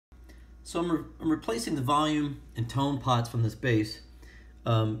So I'm replacing the volume and tone pots from this base.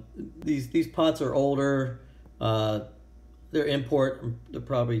 These pots are older. They're import. They're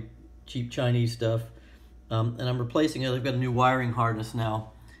probably cheap Chinese stuff. And I'm replacing it. I've got a new wiring harness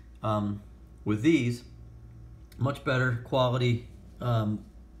now with these. Much better quality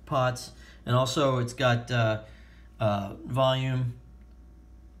pots. And also it's got volume,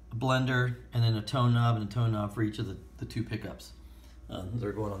 a blender, and then a tone knob and a tone knob for each of the two pickups that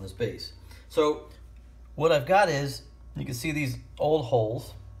are going on this base. So what I've got is, you can see these old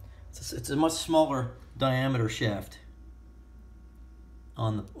holes. It's a much smaller diameter shaft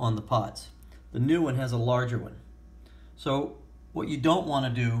on the pots. The new one has a larger one. So what you don't want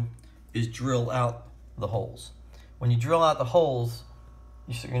to do is drill out the holes. When you drill out the holes,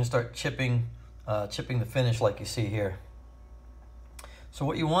 you're going to start chipping the finish like you see here. So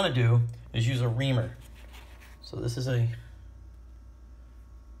what you want to do is use a reamer. So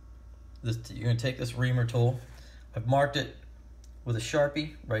you're going to take this reamer tool. I've marked it with a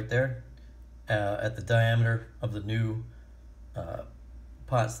Sharpie right there at the diameter of the new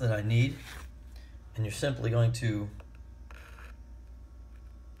pots that I need. And you're simply going to,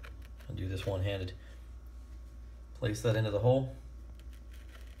 I'll do this one-handed, place that into the hole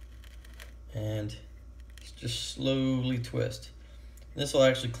and just slowly twist. This will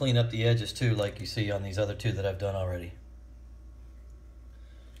actually clean up the edges too, like you see on these other two that I've done already.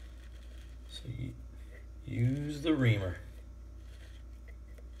 So you use the reamer.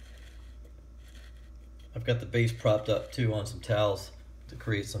 I've got the base propped up too on some towels to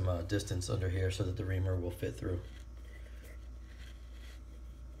create some distance under here so that the reamer will fit through.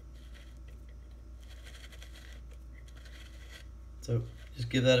 So just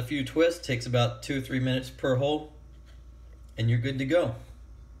give that a few twists. Takes about 2 or 3 minutes per hole, and you're good to go.